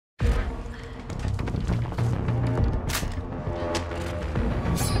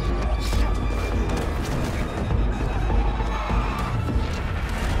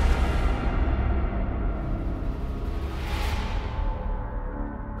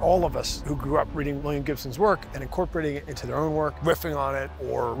all of us who grew up reading William Gibson's work and incorporating it into their own work, riffing on it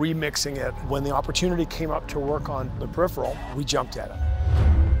or remixing it. When the opportunity came up to work on The Peripheral, we jumped at it.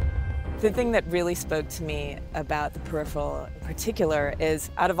 The thing that really spoke to me about The Peripheral in particular is,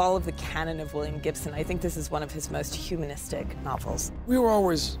 out of all of the canon of William Gibson, I think this is one of his most humanistic novels. We were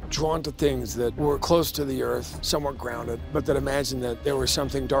always drawn to things that were close to the earth, somewhat grounded, but that imagined that there was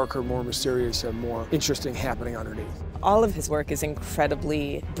something darker, more mysterious, and more interesting happening underneath. All of his work is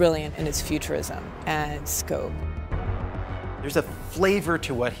incredibly brilliant in its futurism and scope. There's a flavor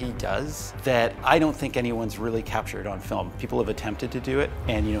to what he does that I don't think anyone's really captured on film. People have attempted to do it,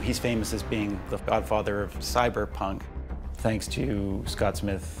 and he's famous as being the godfather of cyberpunk. Thanks to Scott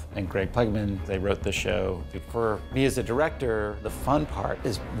Smith and Greg Plegman, they wrote the show. For me as a director, the fun part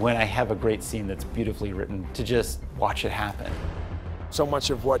is when I have a great scene that's beautifully written, to just watch it happen. So much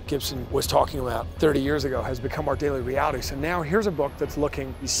of what Gibson was talking about 30 years ago has become our daily reality. So now here's a book that's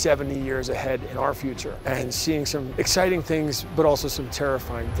looking 70 years ahead in our future and seeing some exciting things, but also some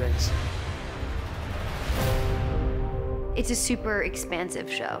terrifying things. It's a super expansive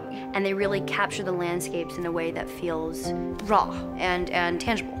show, and they really capture the landscapes in a way that feels raw and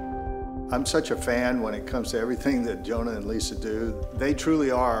tangible. I'm such a fan when it comes to everything that Jonah and Lisa do. They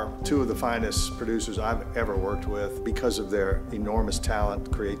truly are two of the finest producers I've ever worked with because of their enormous talent,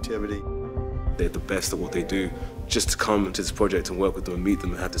 creativity. They're the best at what they do. Just to come to this project and work with them and meet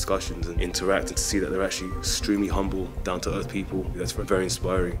them and have discussions and interact and to see that they're actually extremely humble, down-to-earth people, that's very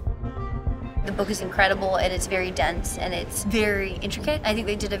inspiring. The book is incredible, and it's very dense, and it's very intricate. I think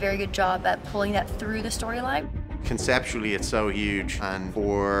they did a very good job at pulling that through the storyline. Conceptually, it's so huge, and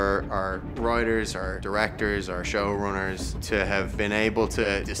for our writers, our directors, our showrunners to have been able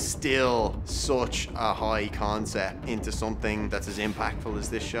to distill such a high concept into something that's as impactful as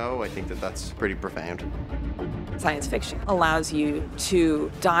this show, I think that that's pretty profound. Science fiction allows you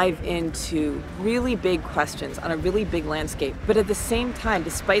to dive into really big questions on a really big landscape, but at the same time,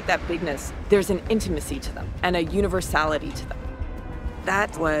 despite that bigness, there's an intimacy to them and a universality to them.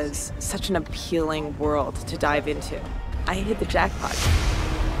 That was such an appealing world to dive into. I hit the jackpot.